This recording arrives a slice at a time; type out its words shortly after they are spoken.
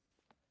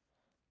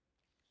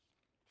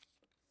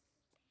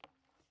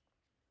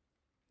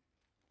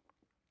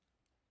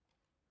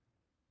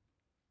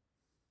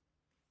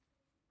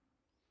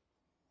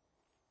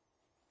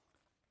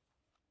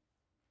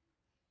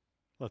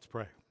Let's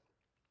pray.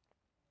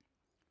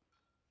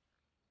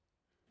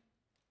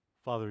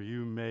 Father,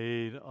 you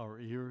made our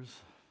ears,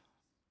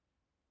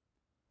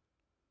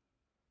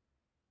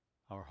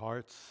 our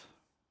hearts,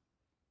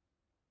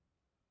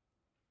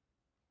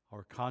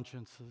 our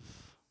consciences.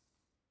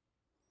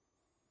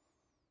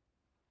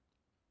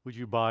 Would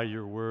you, by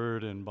your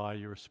word and by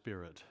your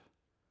spirit,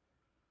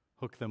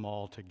 hook them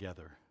all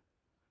together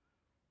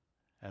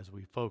as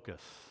we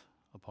focus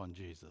upon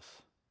Jesus?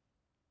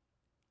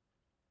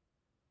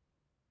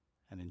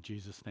 And in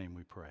Jesus' name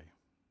we pray.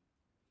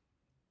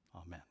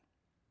 Amen.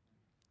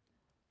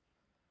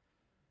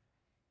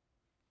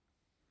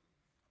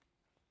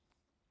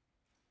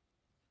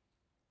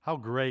 How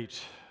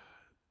great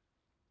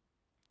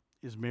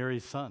is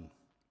Mary's son?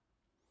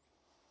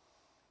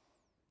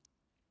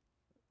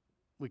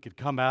 We could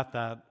come at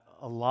that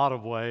a lot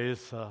of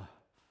ways. And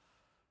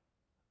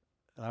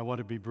I want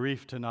to be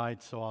brief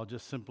tonight, so I'll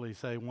just simply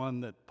say one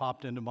that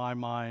popped into my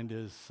mind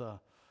is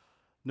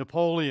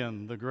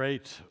Napoleon, the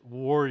great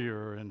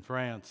warrior in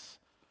France,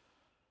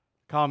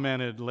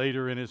 commented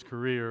later in his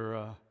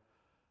career,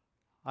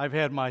 I've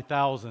had my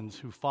thousands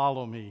who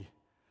follow me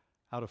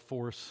out of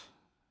force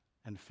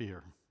and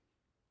fear.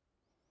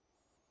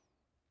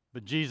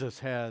 But Jesus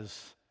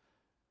has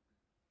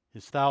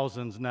his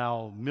thousands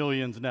now,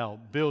 millions now,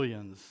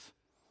 billions,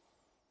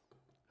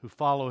 who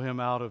follow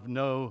him out of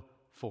no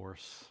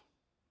force,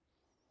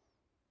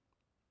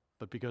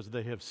 but because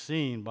they have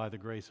seen by the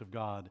grace of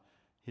God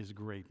his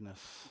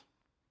greatness.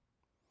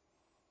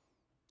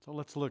 So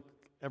let's look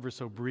ever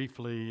so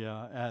briefly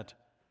at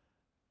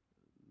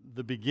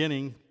the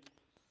beginning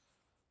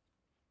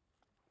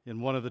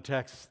in one of the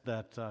texts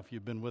that, if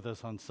you've been with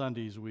us on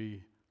Sundays,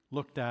 we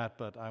looked at,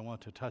 but I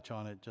want to touch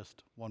on it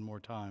just one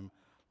more time.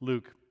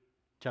 Luke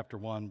chapter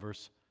 1,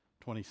 verse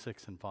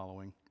 26 and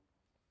following.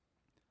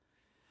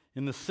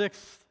 In the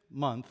 6th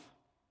month,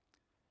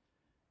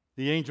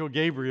 the angel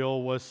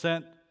Gabriel was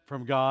sent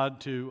from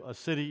God to a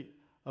city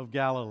of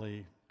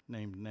Galilee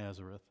named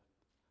Nazareth,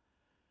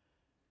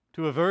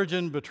 to a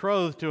virgin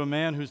betrothed to a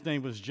man whose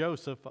name was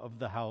Joseph of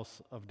the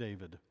house of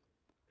David.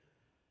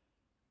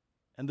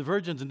 And the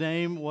virgin's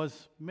name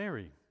was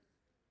Mary.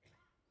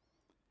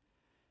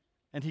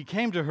 And he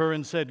came to her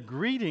and said,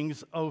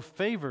 Greetings, O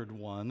favored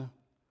one,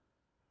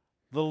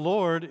 the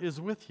Lord is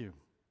with you.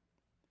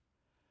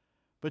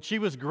 But she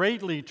was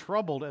greatly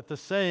troubled at the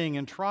saying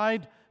and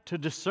tried to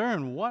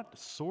discern what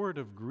sort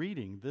of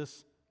greeting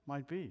this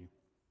might be.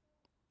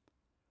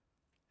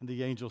 And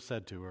the angel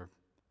said to her,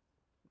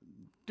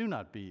 Do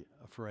not be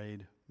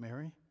afraid,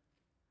 Mary,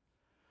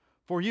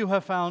 for you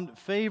have found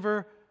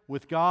favor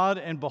with God,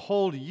 and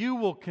behold, you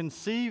will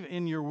conceive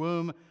in your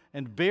womb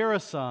and bear a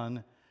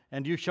son,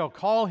 and you shall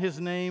call his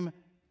name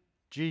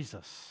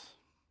Jesus.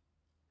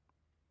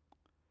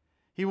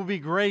 He will be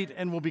great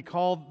and will be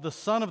called the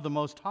Son of the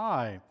Most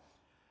High,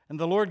 and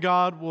the Lord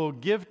God will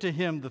give to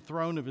him the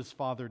throne of his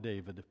father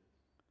David,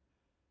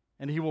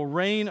 and he will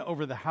reign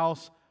over the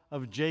house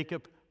of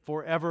Jacob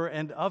forever,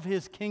 and of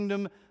his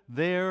kingdom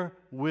there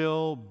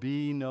will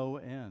be no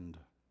end.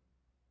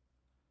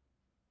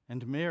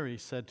 And Mary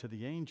said to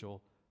the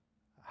angel,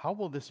 How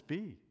will this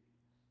be,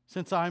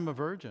 since I am a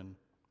virgin?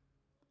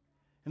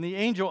 And the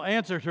angel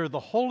answered her, The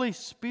Holy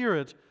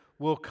Spirit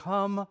will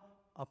come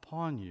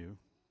upon you,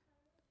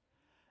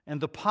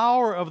 and the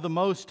power of the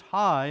Most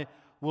High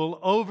will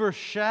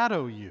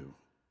overshadow you.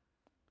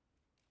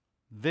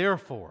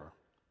 Therefore,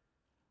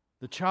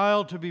 the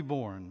child to be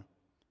born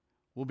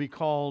will be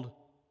called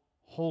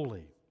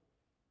Holy,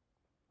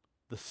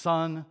 the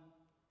Son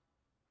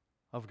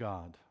of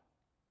God.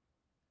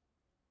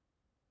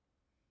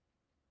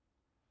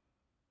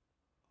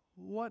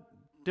 What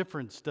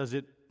difference does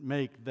it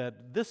make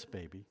that this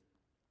baby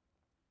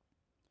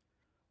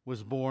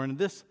was born,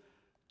 this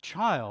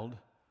child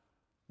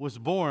was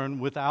born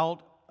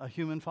without a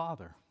human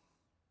father?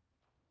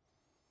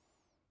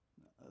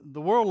 The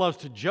world loves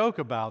to joke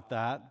about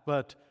that,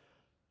 but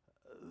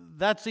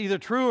that's either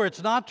true or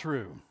it's not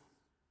true.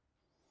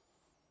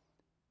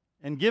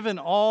 And given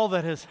all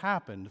that has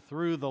happened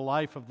through the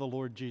life of the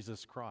Lord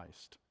Jesus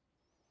Christ,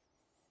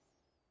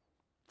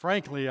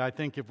 frankly, I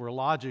think if we're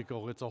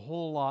logical, it's a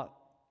whole lot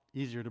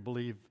easier to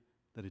believe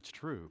that it's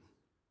true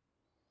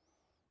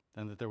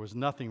than that there was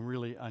nothing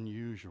really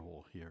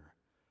unusual here.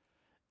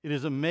 It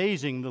is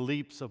amazing the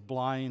leaps of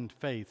blind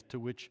faith to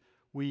which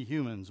we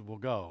humans will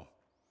go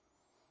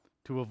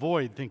to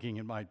avoid thinking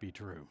it might be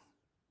true.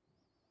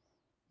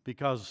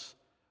 Because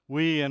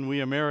we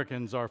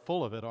Americans are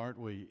full of it, aren't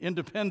we?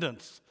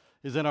 Independence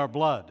is in our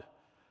blood.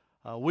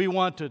 We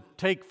want to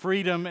take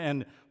freedom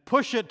and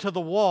push it to the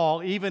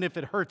wall even if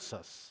it hurts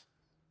us,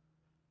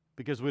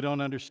 because we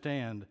don't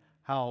understand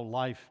how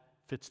life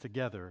fits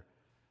together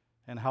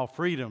and how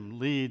freedom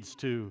leads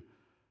to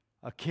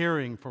a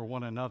caring for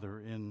one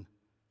another in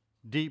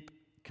deep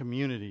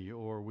community,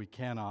 or we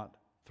cannot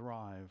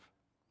thrive.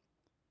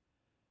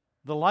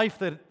 The life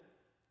that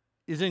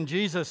is in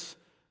Jesus,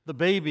 the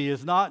baby,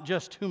 is not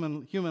just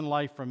human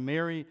life from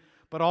Mary,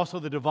 but also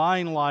the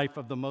divine life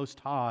of the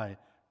Most High,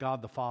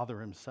 God the Father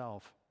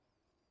himself.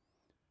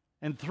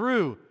 And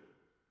through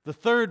the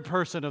third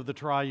person of the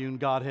triune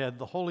Godhead,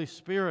 the Holy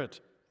Spirit.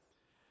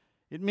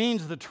 It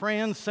means the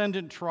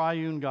transcendent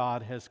triune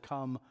God has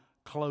come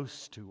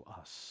close to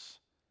us.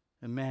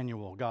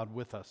 Emmanuel, God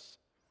with us.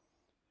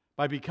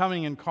 By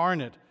becoming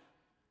incarnate,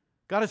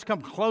 God has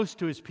come close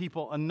to His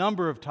people a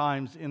number of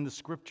times in the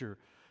Scripture.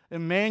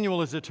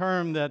 Emmanuel is a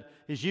term that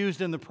is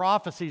used in the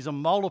prophecies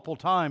multiple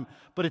times,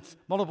 but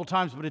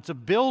it's a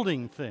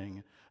building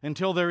thing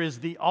until there is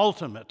the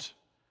ultimate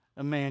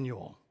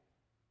Emmanuel.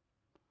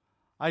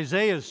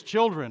 Isaiah's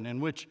children, in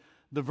which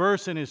the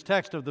verse in his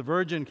text of the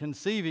virgin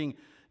conceiving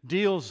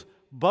deals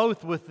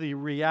both with the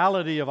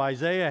reality of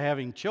Isaiah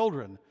having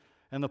children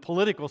and the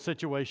political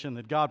situation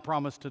that God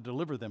promised to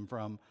deliver them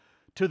from,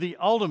 to the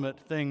ultimate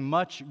thing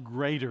much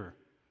greater,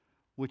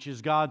 which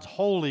is God's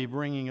holy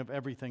bringing of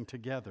everything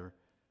together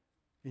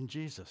in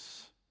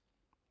Jesus,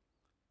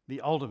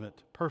 the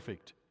ultimate,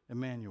 perfect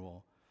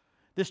Emmanuel.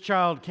 This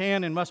child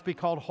can and must be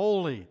called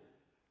holy.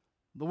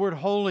 The word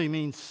holy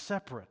means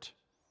separate.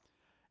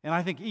 And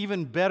I think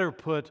even better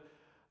put,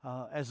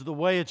 as the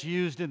way it's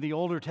used in the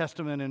Older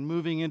Testament and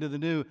moving into the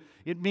New,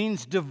 it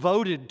means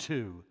devoted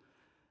to.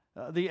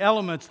 The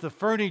elements, the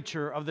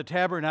furniture of the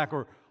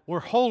tabernacle were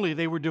holy.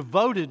 They were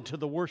devoted to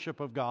the worship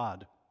of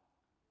God.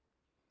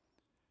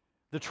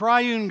 The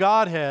triune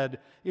Godhead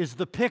is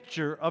the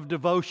picture of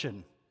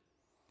devotion.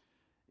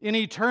 In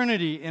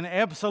eternity, in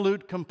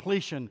absolute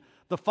completion,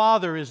 the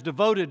Father is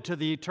devoted to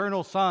the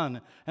eternal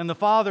Son, and the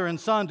Father and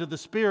Son to the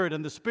Spirit,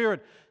 and the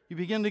Spirit, you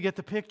begin to get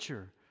the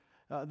picture.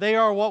 They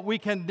are what we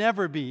can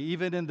never be,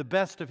 even in the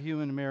best of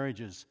human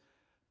marriages,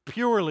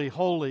 purely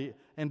holy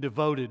and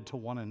devoted to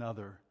one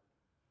another.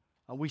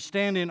 We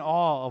stand in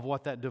awe of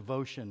what that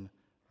devotion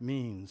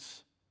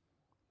means.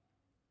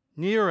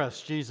 Near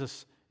us,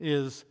 Jesus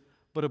is,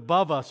 but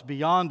above us,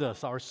 beyond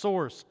us, our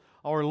source,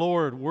 our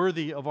Lord,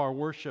 worthy of our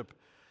worship.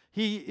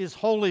 He is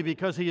holy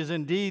because He is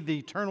indeed the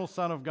eternal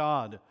Son of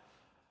God.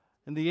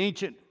 And the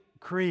ancient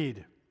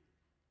creed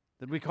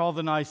that we call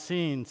the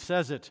Nicene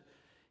says it.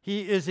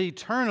 He is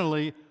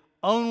eternally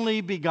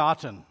only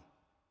begotten.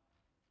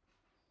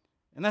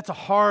 And that's a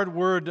hard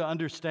word to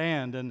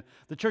understand. And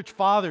the church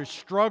fathers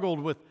struggled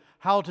with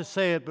how to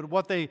say it, but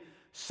what they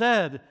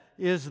said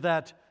is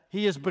that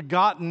He is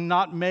begotten,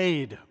 not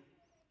made.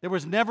 There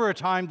was never a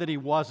time that He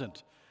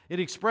wasn't. It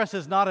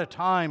expresses not a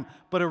time,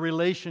 but a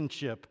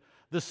relationship.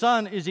 The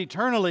Son is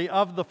eternally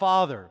of the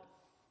Father,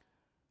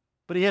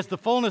 but He has the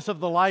fullness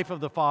of the life of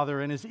the Father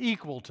and is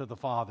equal to the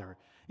Father,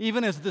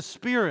 even as the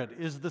Spirit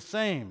is the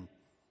same,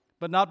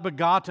 but not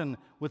begotten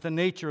with the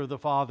nature of the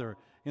Father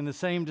in the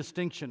same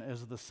distinction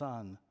as the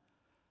Son.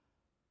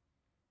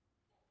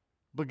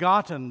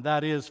 Begotten,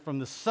 that is, from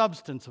the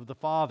substance of the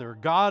Father,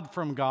 God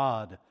from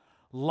God,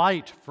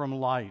 light from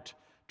light,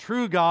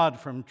 true God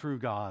from true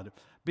God,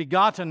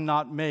 begotten,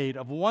 not made,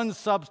 of one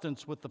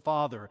substance with the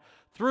Father,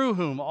 through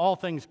whom all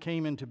things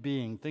came into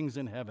being, things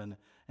in heaven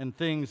and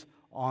things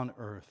on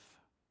earth.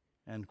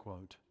 End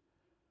quote.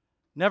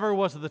 Never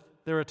was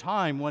there a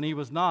time when He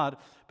was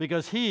not,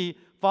 because He,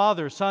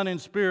 Father, Son, and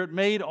Spirit,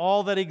 made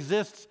all that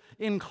exists,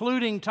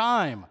 including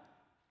time.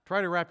 Try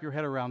to wrap your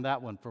head around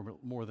that one for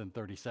more than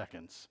 30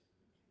 seconds.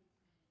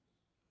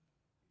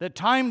 That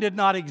time did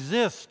not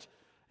exist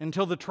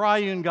until the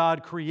triune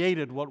God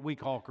created what we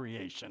call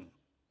creation.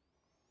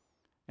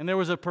 And there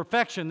was a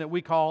perfection that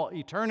we call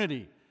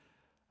eternity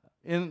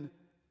in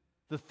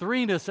the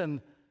threeness and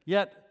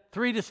yet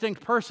three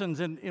distinct persons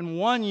in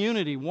one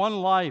unity,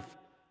 one life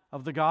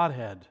of the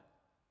Godhead.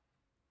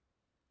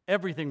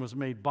 Everything was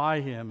made by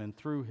Him and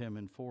through Him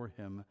and for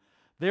Him.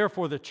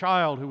 Therefore, the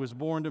child who was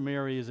born to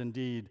Mary is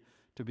indeed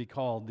to be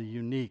called the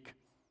unique,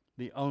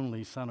 the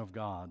only Son of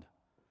God.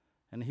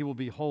 And He will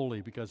be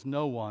holy because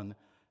no one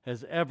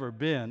has ever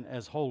been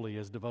as holy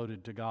as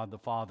devoted to God the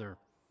Father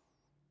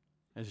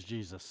as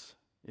Jesus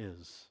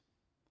is.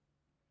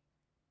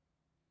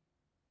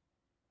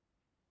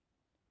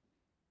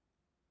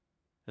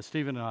 As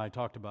Stephen and I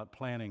talked about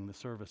planning the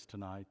service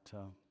tonight,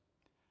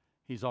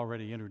 he's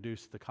already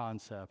introduced the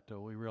concept.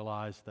 We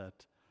realize that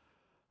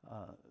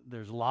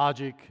there's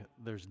logic,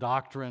 there's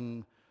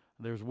doctrine,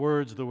 there's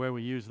words the way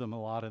we use them a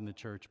lot in the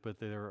church, but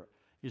there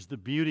is the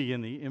beauty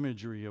in the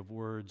imagery of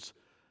words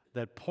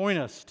that point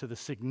us to the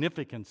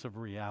significance of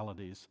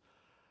realities.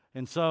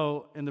 And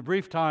so, in the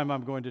brief time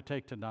I'm going to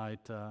take tonight,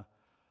 I'm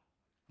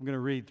going to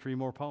read 3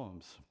 more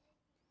poems.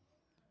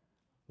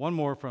 One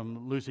more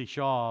from Lucy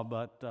Shaw,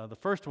 but the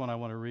first one I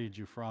want to read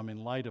you from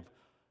in light of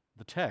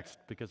the text,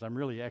 because I'm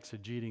really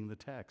exegeting the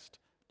text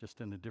just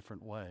in a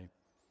different way,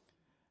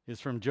 is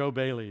from Joe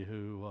Bailey,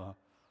 who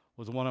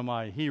was one of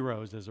my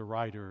heroes as a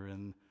writer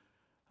in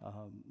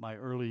my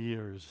early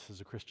years as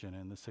a Christian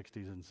in the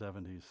 60s and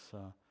 70s.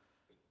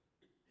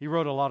 He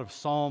wrote a lot of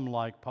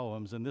psalm-like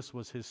poems, and this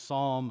was his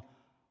psalm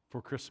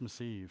for Christmas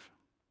Eve.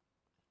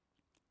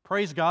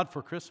 Praise God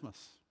for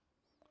Christmas.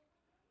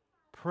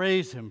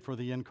 Praise Him for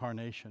the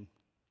incarnation,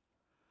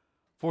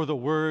 for the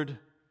Word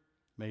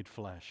made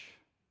flesh.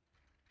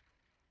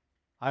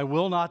 I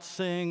will not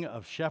sing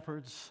of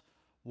shepherds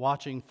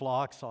watching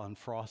flocks on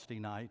frosty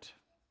night,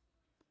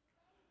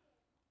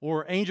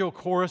 or angel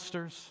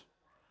choristers.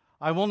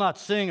 I will not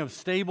sing of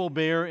stable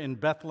bear in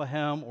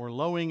Bethlehem or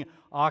lowing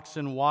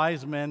oxen,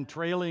 wise men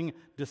trailing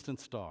distant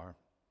star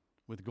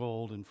with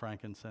gold and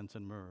frankincense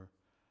and myrrh.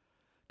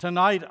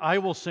 Tonight I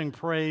will sing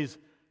praise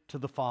to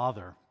the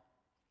Father,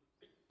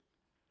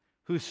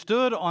 who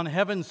stood on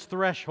heaven's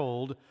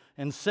threshold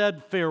and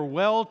said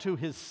farewell to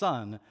his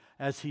Son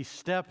as he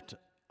stepped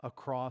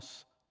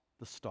across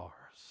the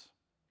stars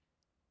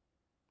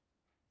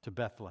to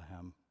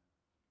Bethlehem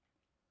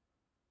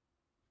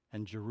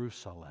and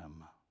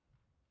Jerusalem.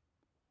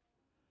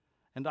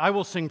 And I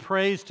will sing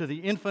praise to the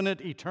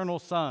infinite, eternal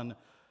Son,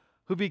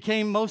 who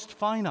became most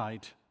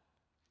finite,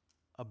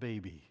 a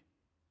baby,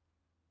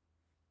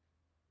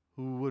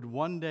 who would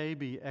one day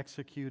be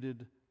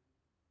executed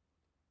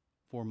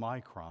for my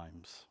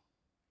crimes.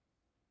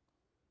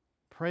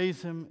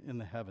 Praise him in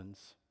the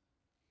heavens.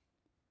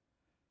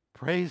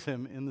 Praise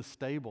him in the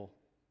stable.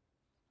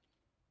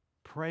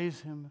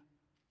 Praise him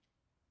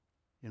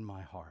in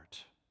my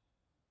heart.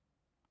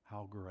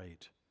 How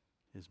great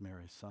is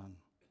Mary's Son.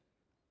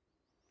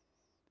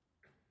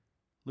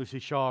 Lucy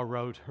Shaw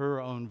wrote her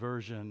own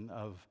version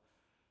of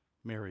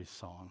Mary's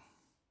song.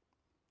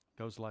 It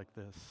goes like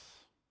this.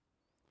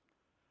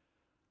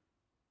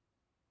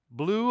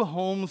 Blue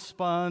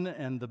homespun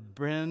and the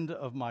bend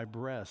of my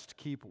breast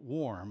keep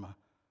warm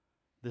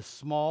this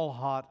small,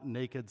 hot,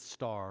 naked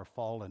star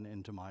fallen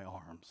into my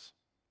arms.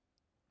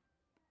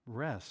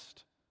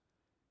 Rest,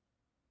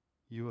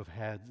 you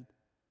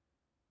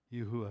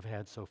who have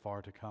had so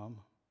far to come.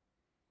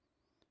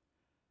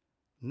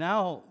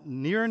 Now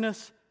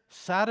nearness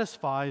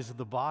satisfies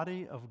the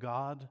body of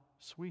God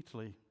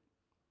sweetly.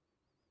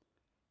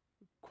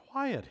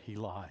 Quiet he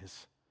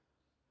lies,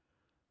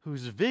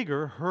 whose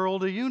vigor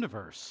hurled a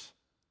universe.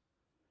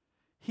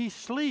 He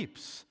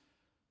sleeps,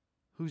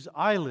 whose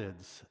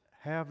eyelids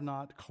have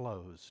not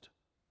closed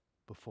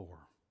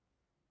before.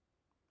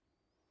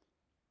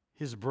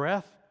 His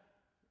breath,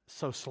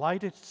 so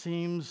slight it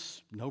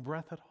seems no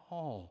breath at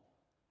all,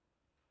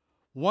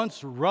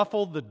 once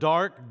ruffled the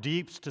dark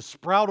deeps to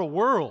sprout a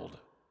world.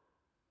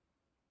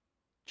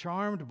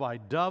 Charmed by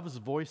doves'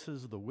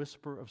 voices, the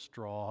whisper of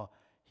straw,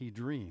 he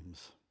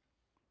dreams,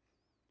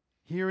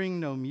 hearing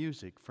no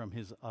music from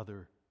his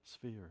other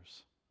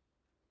spheres.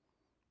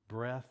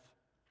 Breath,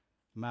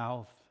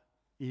 mouth,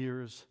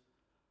 ears,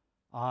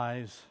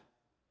 eyes,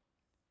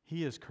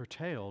 he is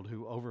curtailed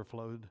who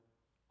overflowed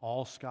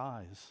all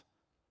skies,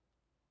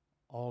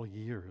 all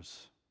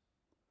years.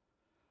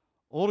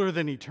 Older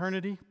than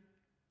eternity,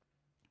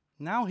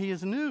 now he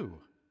is new.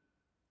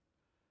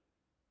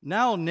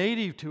 Now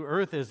native to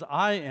earth as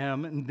I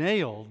am,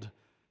 nailed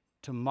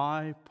to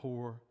my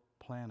poor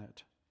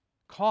planet,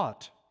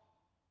 caught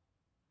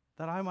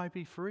that I might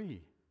be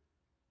free.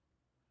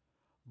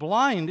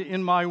 Blind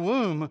in my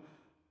womb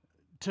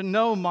to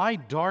know my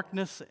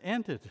darkness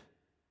ended.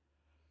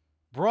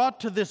 Brought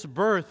to this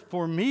birth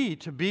for me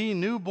to be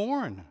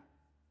newborn.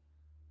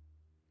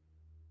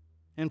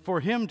 And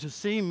for him to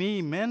see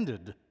me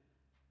mended,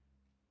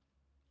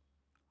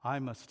 I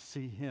must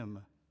see him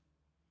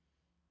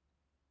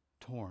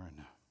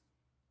torn.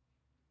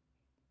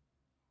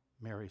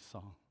 Mary's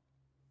song.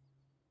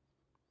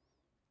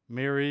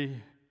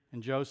 Mary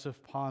and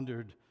Joseph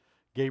pondered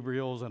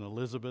Gabriel's and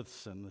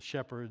Elizabeth's and the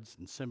shepherds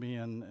and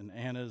Simeon and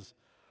Anna's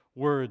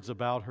words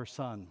about her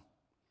son.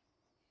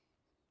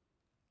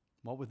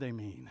 What would they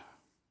mean?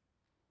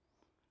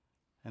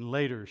 And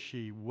later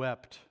she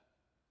wept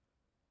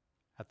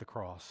at the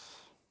cross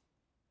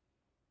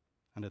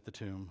and at the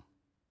tomb.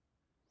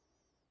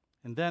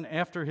 And then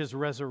after his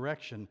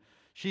resurrection,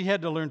 she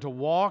had to learn to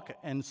walk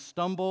and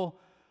stumble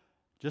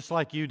just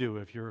like you do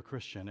if you're a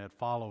Christian, at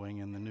following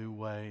in the new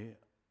way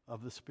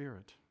of the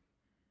Spirit.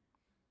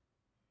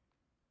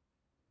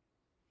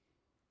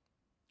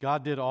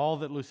 God did all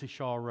that Lucy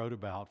Shaw wrote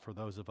about for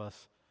those of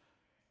us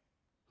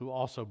who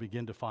also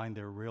begin to find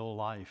their real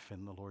life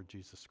in the Lord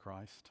Jesus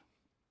Christ.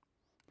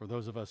 For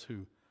those of us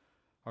who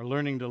are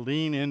learning to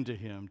lean into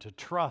him, to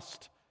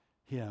trust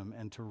him,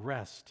 and to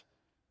rest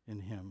in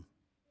him.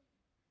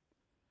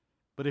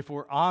 But if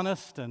we're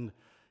honest, and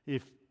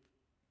if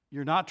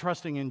you're not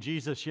trusting in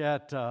Jesus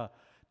yet,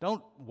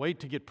 don't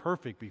wait to get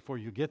perfect before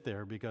you get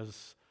there,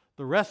 because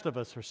the rest of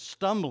us are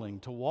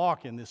stumbling to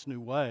walk in this new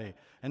way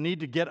and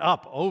need to get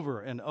up over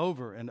and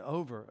over and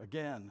over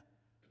again.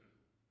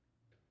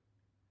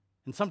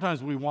 And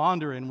sometimes we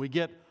wander and we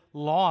get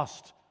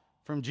lost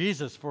from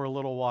Jesus for a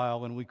little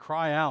while, and we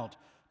cry out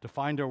to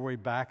find our way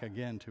back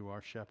again to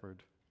our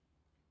shepherd.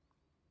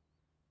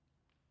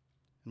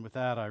 And with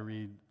that, I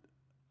read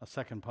a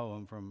second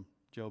poem from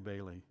Joe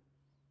Bailey.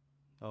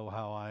 Oh,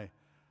 how I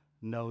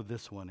know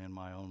this one in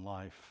my own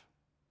life.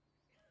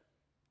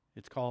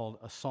 It's called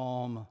A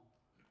Psalm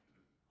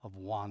of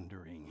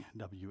Wandering,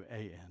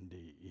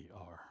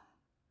 W-A-N-D-E-R.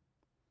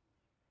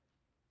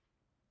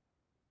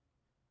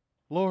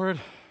 Lord,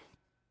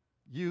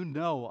 you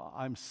know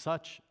I'm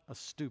such a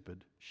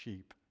stupid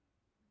sheep.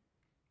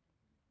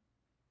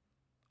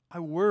 I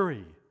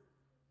worry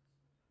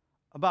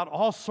about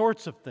all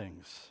sorts of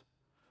things,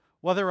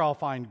 whether I'll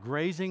find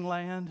grazing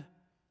land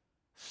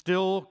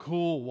still,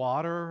 cool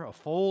water, a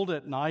fold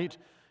at night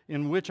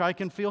in which I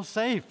can feel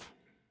safe.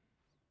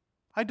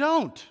 I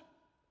don't.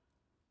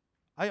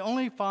 I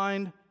only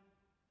find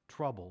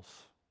troubles,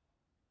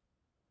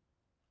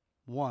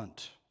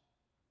 want,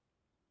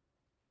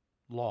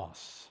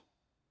 loss.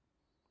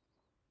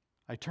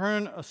 I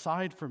turn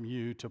aside from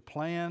you to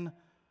plan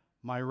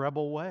my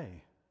rebel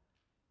way.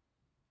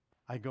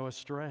 I go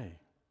astray.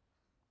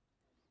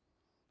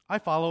 I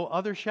follow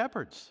other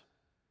shepherds,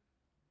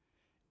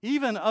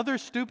 even other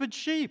stupid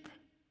sheep.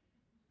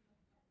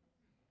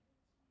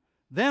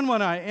 Then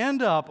when I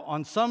end up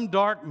on some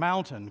dark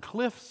mountain,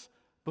 cliffs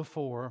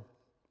before,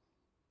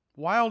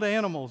 wild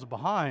animals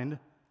behind,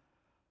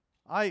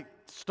 I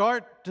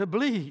start to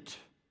bleat.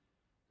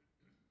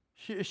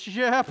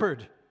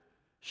 Shepherd,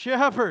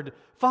 shepherd,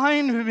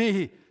 find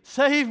me,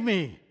 save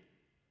me,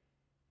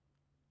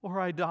 or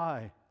I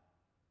die.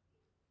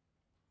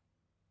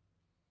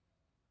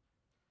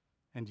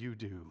 And you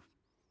do.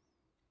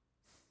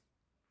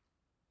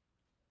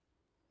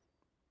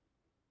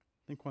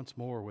 Think once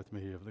more with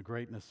me of the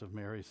greatness of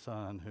Mary's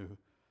Son, who,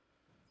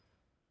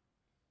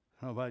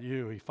 how about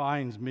you, he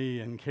finds me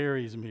and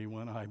carries me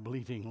when I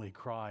bleatingly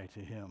cry to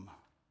him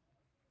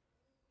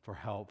for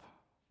help.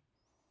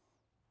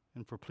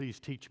 And for please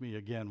teach me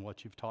again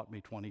what you've taught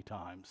me 20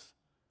 times,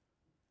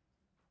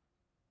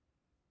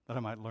 that I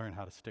might learn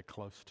how to stick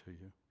close to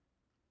you.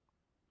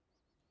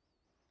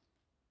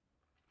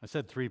 I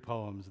said 3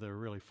 poems, there are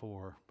really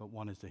 4, but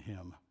one is a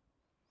hymn.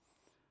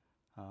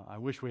 I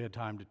wish we had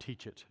time to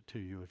teach it to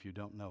you if you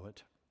don't know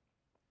it.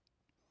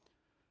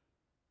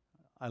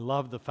 I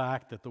love the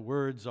fact that the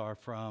words are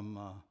from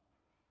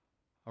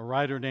a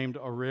writer named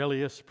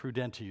Aurelius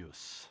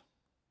Prudentius.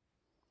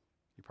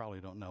 You probably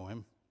don't know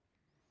him.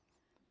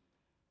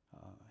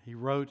 He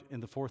wrote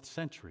in the 4th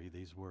century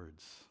these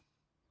words.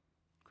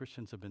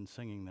 Christians have been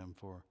singing them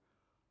for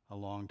a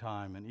long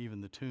time, and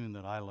even the tune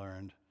that I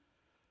learned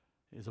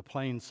is a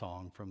plain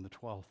song from the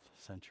 12th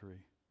century.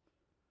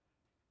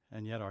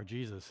 And yet our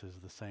Jesus is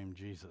the same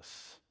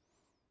Jesus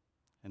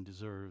and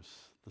deserves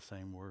the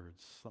same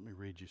words. Let me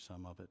read you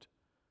some of it,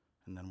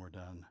 and then we're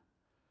done.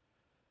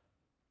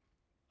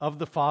 Of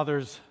the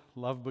Father's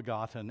love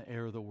begotten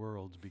ere the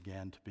worlds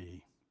began to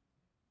be.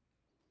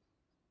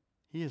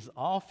 He is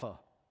Alpha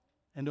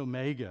and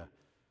Omega.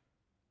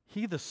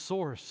 He the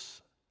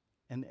source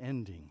and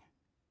ending,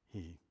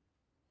 he.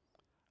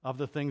 Of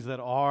the things that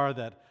are,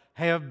 that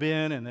have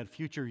been, and that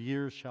future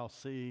years shall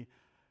see,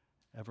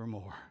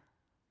 evermore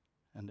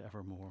and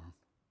evermore.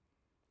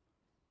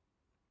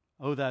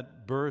 Oh,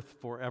 that birth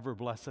forever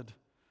blessed,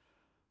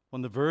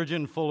 when the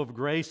Virgin full of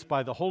grace,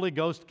 by the Holy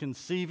Ghost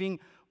conceiving,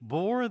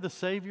 bore the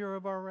Savior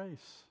of our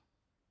race.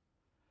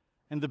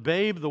 And the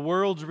babe, the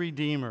world's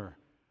Redeemer,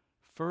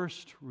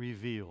 first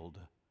revealed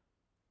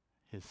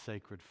his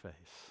sacred face.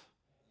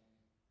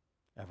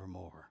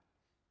 Evermore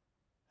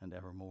and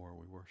evermore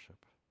we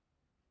worship.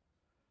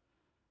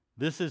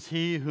 This is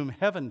he whom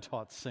heaven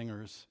taught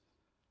singers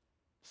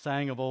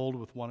sang of old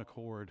with one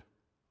accord,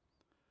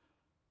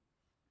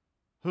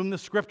 whom the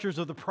scriptures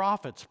of the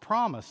prophets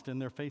promised in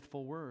their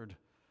faithful word.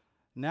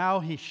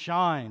 Now he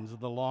shines,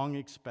 the long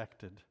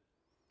expected.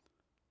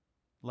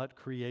 Let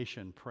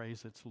creation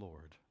praise its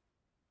Lord,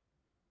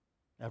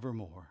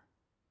 evermore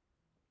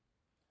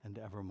and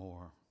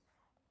evermore.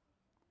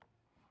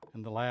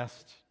 And the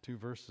last 2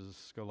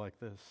 verses go like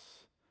this.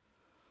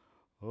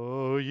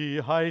 O ye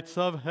heights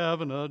of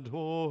heaven,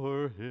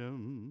 adore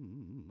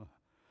him.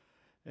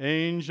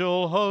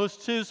 Angel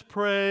hosts his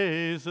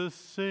praises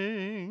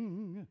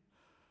sing.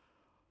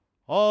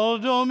 All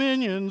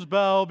dominions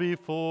bow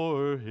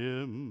before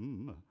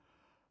him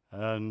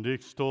and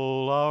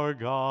extol our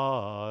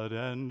God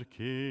and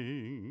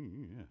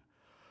King.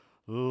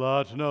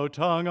 Let no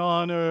tongue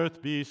on earth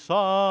be silent.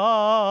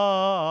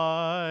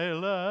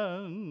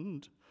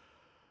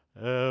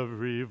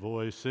 Every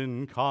voice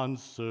in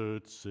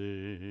concert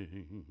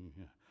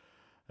sing,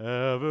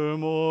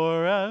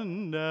 evermore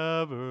and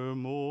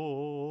evermore.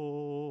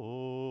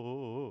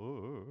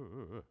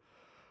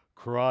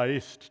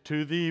 Christ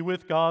to thee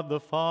with God the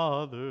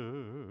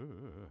Father,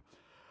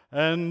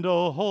 and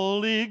O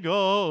Holy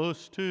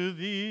Ghost to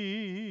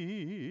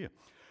thee,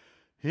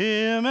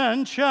 hymn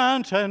and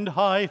chant and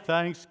high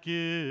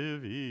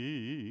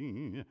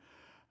thanksgiving,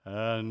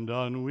 and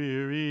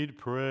unwearied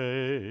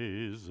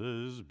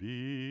praises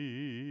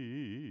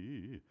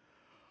be.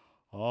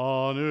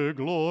 Honor,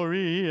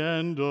 glory,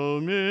 and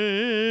dominion,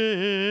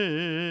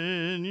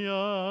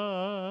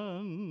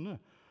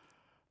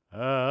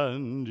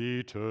 and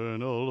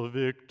eternal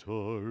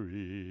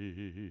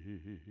victory,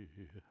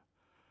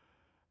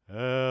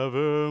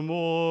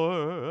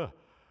 evermore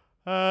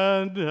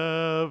and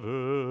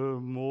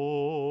evermore.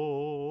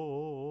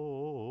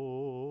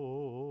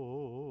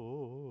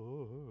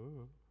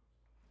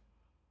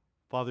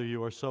 Father,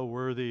 you are so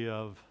worthy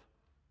of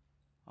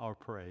our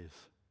praise,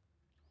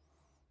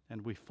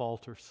 and we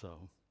falter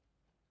so.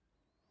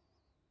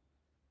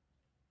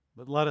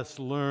 But let us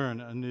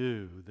learn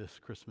anew this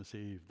Christmas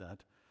Eve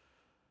that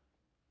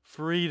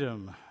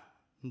freedom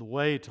and the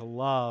way to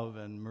love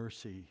and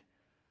mercy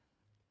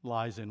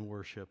lies in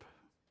worship,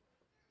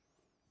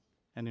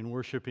 and in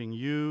worshiping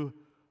you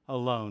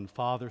alone,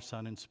 Father,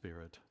 Son, and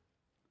Spirit,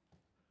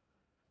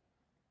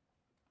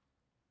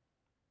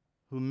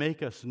 who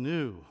make us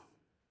new.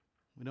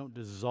 We don't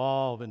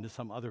dissolve into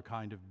some other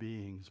kind of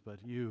beings, but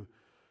you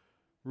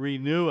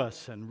renew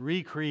us and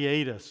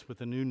recreate us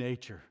with a new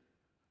nature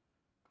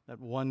that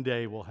one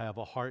day will have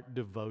a heart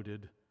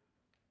devoted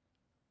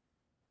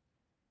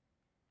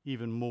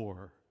even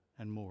more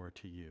and more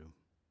to you.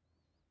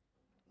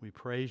 We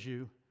praise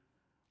you,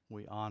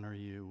 we honor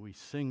you, we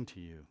sing to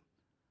you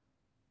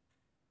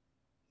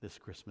this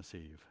Christmas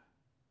Eve.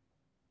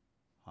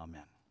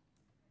 Amen.